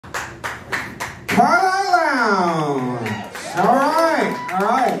Twilite Lounge. All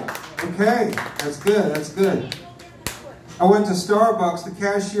right. Okay, that's good. I went to Starbucks. The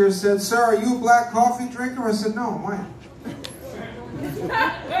cashier said, "Sir, are you a black coffee drinker?" I said, "No, I'm white."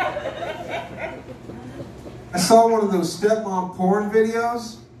 I saw one of those stepmom porn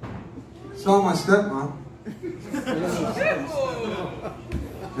videos. Saw my stepmom.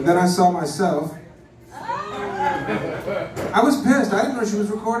 And then I saw myself. I was pissed. I didn't know she was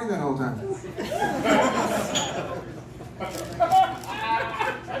recording that whole time.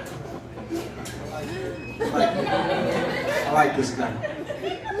 I like this guy.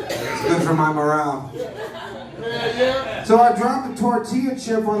 It's good for my morale. So I dropped a tortilla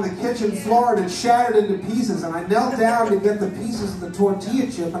chip on the kitchen floor and it shattered into pieces, and I knelt down to get the pieces of the tortilla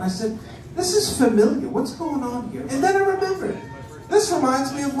chip and I said, "This is familiar. What's going on here?" And then I remembered. This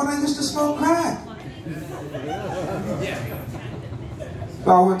reminds me of when I used to smoke crack. So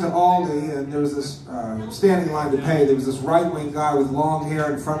I went to Aldi and there was this standing in line to pay. There was this right-wing guy with long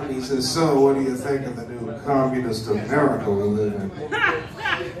hair in front of me. He says, "So, what do you think of the new communist America we live in?"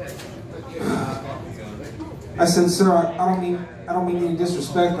 I said, "Sir, I don't mean any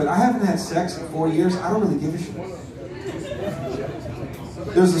disrespect, but I haven't had sex in 4 years. I don't really give a shit."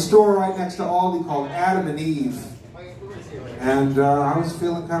 There's a store right next to Aldi called Adam and Eve, and I was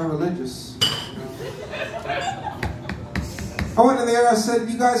feeling kind of religious. I went in there, I said,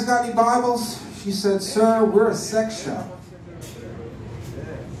 "You guys got any Bibles?" She said, "Sir, we're a sex shop."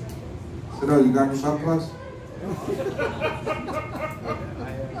 I said, "Oh, you got any butt plugs?"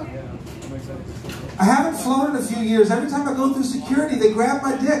 I haven't flown in a few years. Every time I go through security, they grab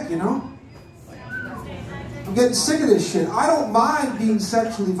my dick, you know? I'm getting sick of this shit. I don't mind being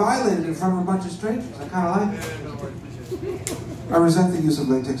sexually violated in front of a bunch of strangers. I kind of like it. I resent the use of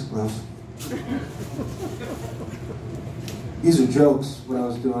latex gloves. These are jokes, what I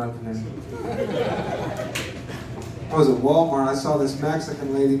was doing up here. I was at Walmart. I saw this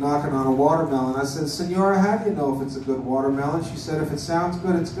Mexican lady knocking on a watermelon. I said, "Senora, how do you know if it's a good watermelon?" She said, "If it sounds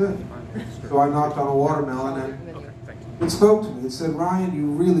good, it's good." So I knocked on a watermelon and it spoke to me. It said, "Ryan, you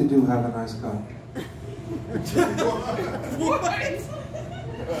really do have a nice cock." What?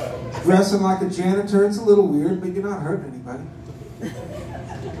 Dressing like a janitor, it's a little weird, but you're not hurting anybody.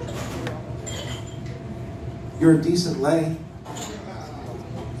 You're a decent lay.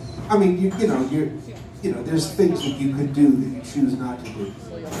 I mean, you know, there's things that you could do that you choose not to do.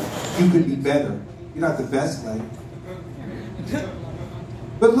 You could be better. You're not the best lay.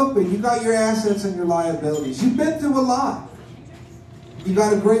 But look, man, you got your assets and your liabilities. You've been through a lot. You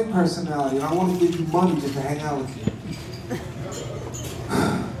got a great personality, and I want to give you money just to hang out with you.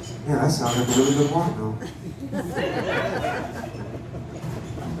 Yeah, that sounds like a really good watermelon.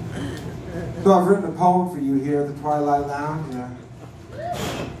 So I've written a poem for you here at the Twilite Lounge.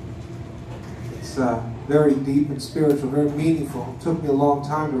 It's very deep and spiritual, very meaningful. It took me a long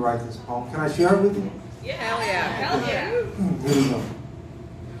time to write this poem. Can I share it with you? Yeah, hell yeah. Hell yeah. Here we go.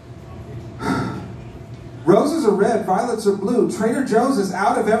 Roses are red, violets are blue. Trader Joe's is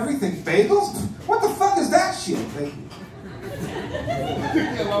out of everything. Bagels? What the fuck is that shit? Thank you.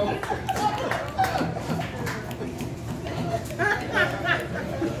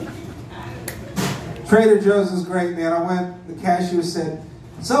 Trader Joe's is great, man. I went, the cashier said,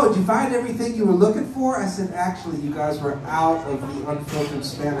 "So, did you find everything you were looking for?" I said, "Actually, you guys were out of the unfiltered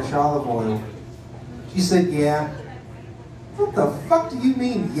Spanish olive oil." She said, "Yeah." What the fuck do you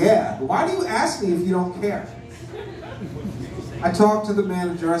mean, yeah? Why do you ask me if you don't care? I talked to the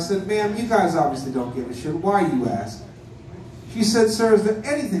manager. I said, "Ma'am, you guys obviously don't give a shit. Why you ask?" She said, "Sir, is there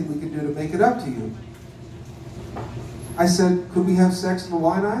anything we can do to make it up to you?" I said, "Could we have sex in the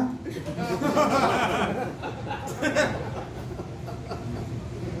wine aisle?"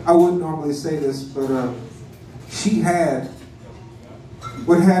 I wouldn't normally say this, but she had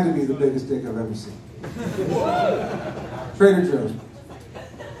what had to be the biggest dick I've ever seen. Trader Joe's.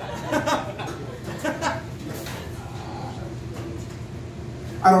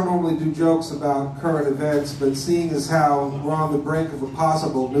 I don't normally do jokes about current events, but seeing as how we're on the brink of a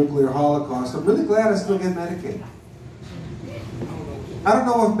possible nuclear holocaust, I'm really glad I still get Medicaid. I don't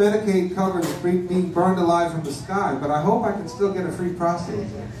know if Medicaid covers being burned alive from the sky, but I hope I can still get a free prostate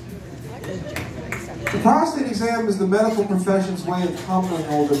exam. The prostate exam is the medical profession's way of humbling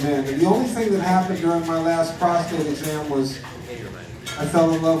older men, and the only thing that happened during my last prostate exam was I fell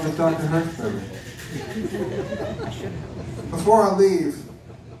in love with Dr. Hertzberger. Before I leave,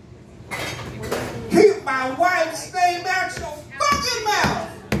 keep my wife's name out your fucking mouth!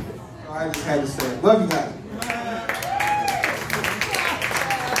 So I just had to say it. Love you guys.